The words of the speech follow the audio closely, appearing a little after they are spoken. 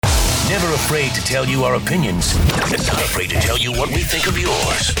Never afraid to tell you our opinions, and not afraid to tell you what we think of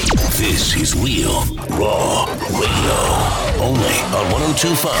yours. This is Real Raw Radio. Only on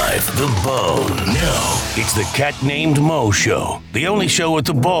 102.5 The Bone. Now, it's the cat named Mo Show. The only show with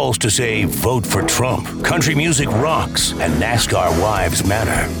the balls to say, vote for Trump, country music rocks, and NASCAR wives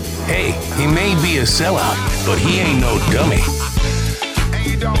matter. Hey, he may be a sellout, but he ain't no dummy. And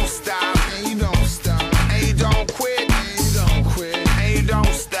you don't stop, and you don't stop, and you don't quit, and you don't quit, and you don't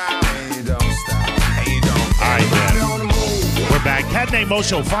stop, and you don't stop, and you don't. All right, Everybody Ben. on the move. We're back. Cat named Mo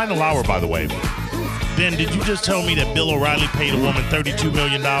Show, final hour, by the way. Ben, did you just tell me that Bill O'Reilly paid a woman $32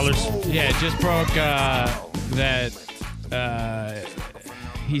 million? Yeah, it just broke that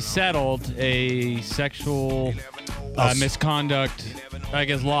he settled a sexual misconduct, I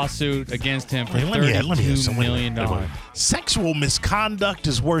guess, lawsuit against him for $32 million. Sexual misconduct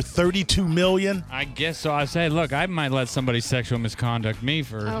is worth $32 million? I guess so. I say, look, I might let somebody sexual misconduct me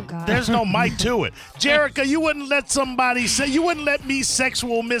for. Oh, God. There's no might to it. Jerrica, you wouldn't let me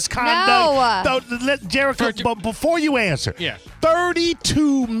sexual misconduct. No. Jerrica, but before you answer, Yeah.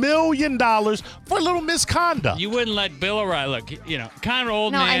 $32 million for a little misconduct. You wouldn't let Bill O'Reilly, look, kind of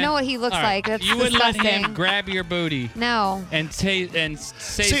old No, man. I know what he looks All right. like. That's you wouldn't let disgusting. him grab your booty No. and say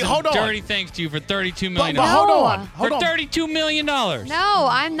hold some on. dirty things to you for $32 million. But hold No. on. For $32 million. No,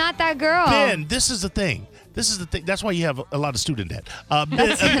 I'm not that girl. Ben, this is the thing. That's why you have a lot of student debt. Ben, I'm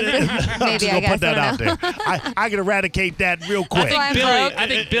just Maybe, gonna I guess. put that I out don't there. I can eradicate that real quick. I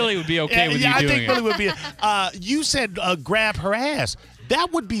think Billy would be okay with you I doing think it. Billy would be. You said grab her ass.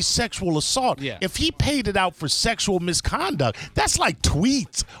 That would be sexual assault. Yeah. If he paid it out for sexual misconduct, that's like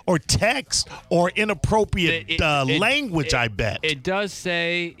tweets or texts or inappropriate language, I bet. It does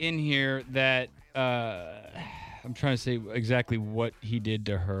say in here that I'm trying to say exactly what he did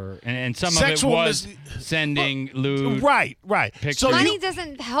to her, and some Sexual of it was sending lewd. Right. Pictures. So Money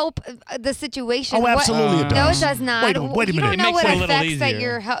doesn't help the situation. Oh, absolutely it No, does. it does not. Wait a You minute. don't know It what makes it a little effects that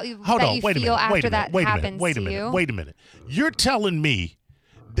easier. Hold that on, you wait a feel minute. after that happens to you. Wait a minute. You're telling me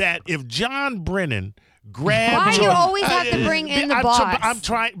that if John Brennan grabbed Why you always have to bring in the boss? I'm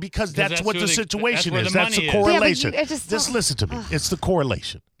trying because that's what who the the- situation that's is. where the That's the money is. correlation. Yeah, but just don't- listen to me. It's the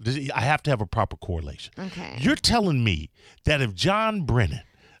correlation. I have to have a proper correlation. Okay. You're telling me that if John Brennan,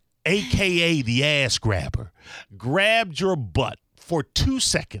 a.k.a. the ass grabber, grabbed your butt for 2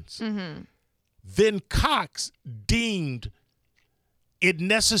 seconds, then Cox deemed it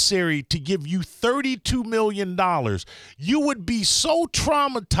necessary to give you $32 million, you would be so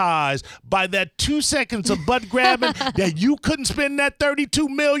traumatized by that 2 seconds of butt grabbing that you couldn't spend that $32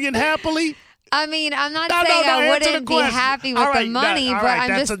 million happily? I mean, I'm not No, saying I answer wouldn't the be question. happy with All right, the money, all but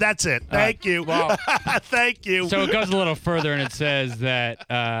right, I'm just. that's it. Thank you. Well, Thank you. So it goes a little further, and it says that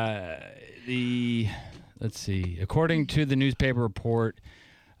let's see, according to the newspaper report,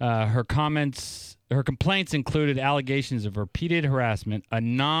 her complaints included allegations of repeated harassment, a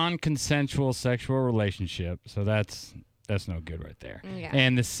non-consensual sexual relationship. So that's no good right there. Yeah.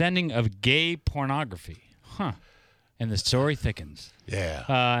 And the sending of gay pornography. And the story thickens. Yeah.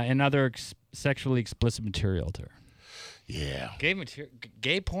 And other sexually explicit material to her. Yeah.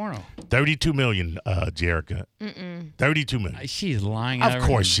 Gay porno. $32 million, Jerrica. $32 million. She's lying. Of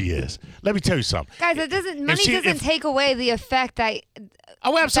course she is. Let me tell you something. Guys, money doesn't take away the effect that.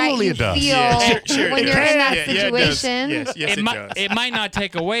 Oh, absolutely it that does. you feel when you're in that situation. Yes, it does. It might not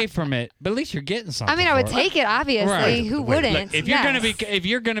take away from it, but at least you're getting something. I mean, I would for it. take it, obviously. Right. Who Wait, wouldn't? Look, if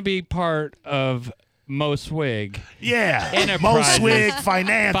you're gonna be part of MoSwig, Yeah. Enterprises. MoSwig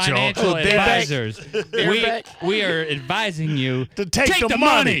Financial. advisors, we are advising you To take the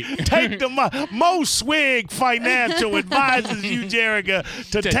money. Take the money. MoSwig Financial advises you, Jerrica,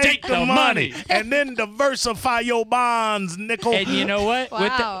 to take the money and then diversify your bonds, nickel. And you know what?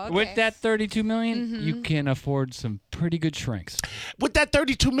 Wow, with okay. that $32 million, you can afford some pretty good shrinks. With that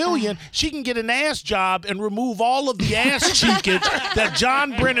 $32 million, she can get an ass job and remove all of the ass cheekage that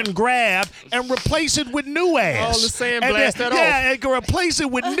John Brennan grabbed and replace it with new ass. All the sand And blast then- that off. Yeah, and can replace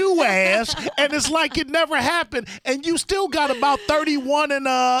it with new ass, and it's like it never happened, and you still got about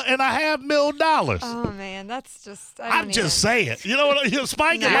 $31.5 million. Oh man, that's just. I'm just saying. You know what?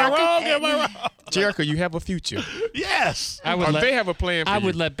 Spike, am I wrong? Am I wrong? Jerrica, you have a future. Yes. They have a plan for I you.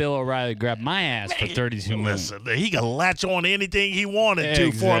 would let Bill O'Reilly grab my ass for $32 million. Listen, he can latch on to anything he wanted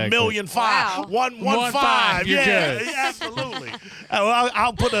to for Exactly. $1.5 million. Wow. 1.15. You're Yeah, good. absolutely.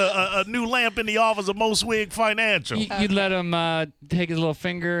 I'll put a new lamp in the office of MoSwig Financial. You'd let him take his little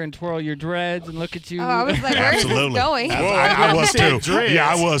finger and twirl your dreads and look at you. Oh, I was like, where is this Absolutely. going? I was too. dreads. Yeah,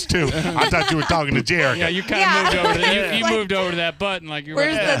 I was too. I thought you were talking to Jerrica. yeah, you kind of Yeah. moved over to that. You Like, moved over to that button like you were.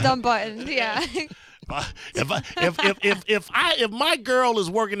 Where's the dumb button? Yeah. If my girl is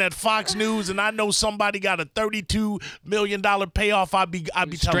working at Fox News and I know somebody got a $32 million payoff, I'd be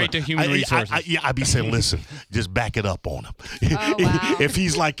telling Straight to human resources. I'd be saying, listen, just back it up on him. Oh, wow. If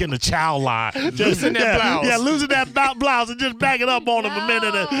he's like in the chow line, Losing that blouse. Yeah, losing that blouse and just back it up on him a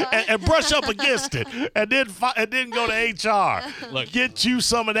minute and brush up against it, and then go to HR. Look, get you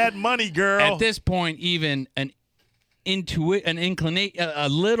some of that money, girl. At this point, even a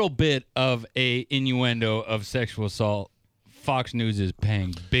little bit of a innuendo of sexual assault, Fox News is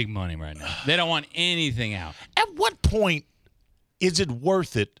paying big money right now. They don't want anything out. At what point is it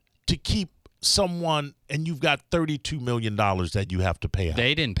worth it to keep someone and you've got $32 million that you have to pay out?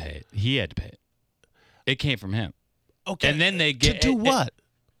 They didn't pay it. He had to pay it. It came from him. Okay. And then they get to do what?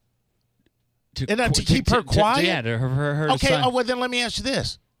 To keep her quiet? Yeah, to her to okay. sign. Oh, well, then let me ask you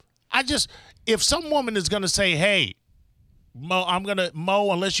this. If some woman is going to say, hey, Mo,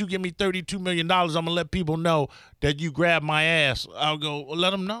 unless you give me $32 million, I'm going to let people know that you grabbed my ass. I'll go, well,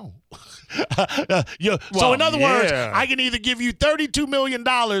 let them know. So in other words, I can either give you $32 million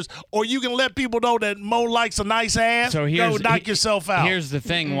or you can let people know that Mo likes a nice ass. So go knock yourself out. Here's the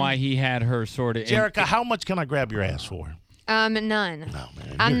thing why he had her sort of. Jerrica, how much can I grab your ass for? None. No, man.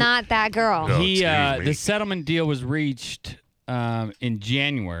 I'm not that girl. No. The settlement deal was reached in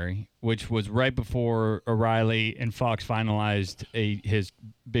January, which was right before O'Reilly and Fox finalized his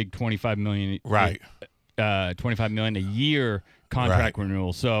big $25 million, $25 million a year contract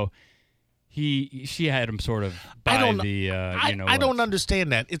renewal. So she had him sort of by I don't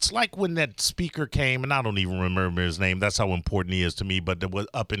understand that. It's like when that speaker came, and I don't even remember his name. That's how important he is to me. But it was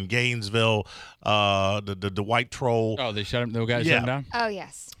up in Gainesville, the white troll. Oh, they shut him. The guy shut him down. Oh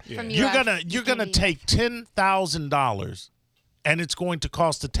yes. Yeah. From You're gonna take $10,000, and it's going to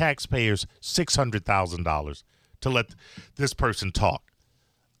cost the taxpayers $600,000 to let this person talk.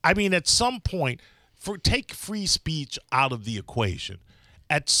 I mean, at some point, take free speech out of the equation.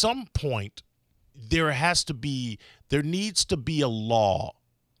 At some point, there needs to be a law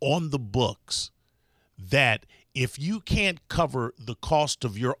on the books that if you can't cover the cost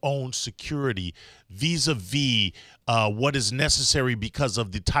of your own security vis-a-vis what is necessary because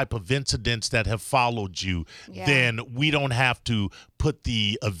of the type of incidents that have followed you, then we don't have to put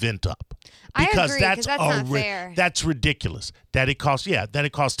the event up. Because I agree, that's not fair. That's ridiculous. That it costs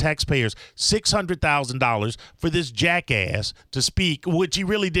taxpayers $600,000 for this jackass to speak, which he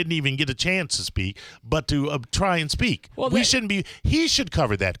really didn't even get a chance to speak, but to try and speak. Well, he should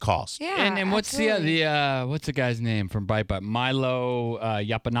cover that cost. Yeah. And what's what's the guy's name from Breitbart? Milo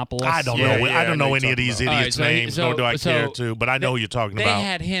Yiannopoulos? I don't know. I don't know any of these idiots' names, nor do I care to, but I know who you're talking about. They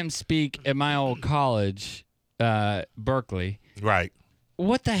had him speak at my old college, Berkeley. Right.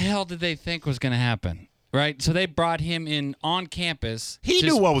 What the hell did they think was going to happen? Right? So they brought him in on campus. He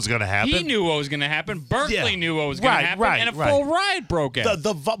knew what was going to happen. He knew what was going to happen. Berkeley knew what was going to happen. And a full riot broke out.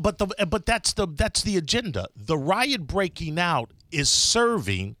 But that's the agenda. The riot breaking out is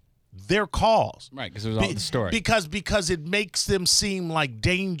serving their cause. Right, because it was all the story. Because it makes them seem like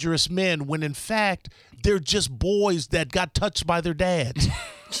dangerous men when in fact they're just boys that got touched by their dads.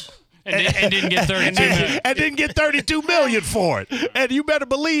 And didn't get $32 million. And didn't get $32 million for it. And you better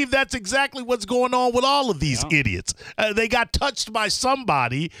believe that's exactly what's going on with all of these idiots. They got touched by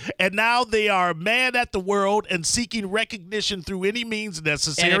somebody, and now they are mad at the world and seeking recognition through any means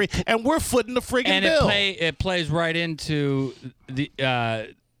necessary, and we're footing the friggin' bill. And it plays right into the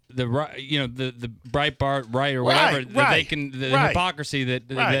Breitbart right or whatever the hypocrisy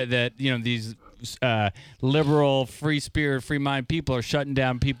that these liberal, free spirit, free mind people are shutting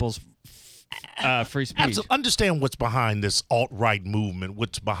down people's free speech. Absolutely. Understand what's behind this alt-right movement,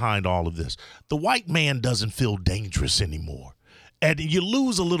 what's behind all of this. The white man doesn't feel dangerous anymore. And you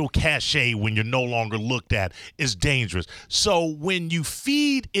lose a little cachet when you're no longer looked at as dangerous. So when you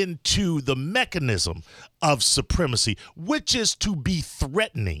feed into the mechanism of supremacy, which is to be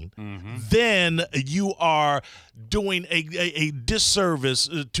threatening, then you are doing a disservice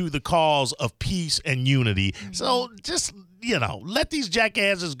to the cause of peace and unity. So just, let these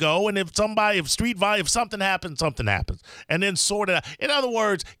jackasses go. And if something happens, something happens. And then sort it out. In other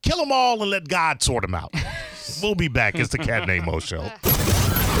words, kill them all and let God sort them out. We'll be back. It's the Cat Named Mo Show.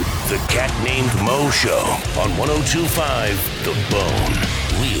 The Cat Named Mo Show on 102.5 The Bone.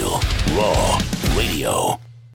 Real Raw Radio.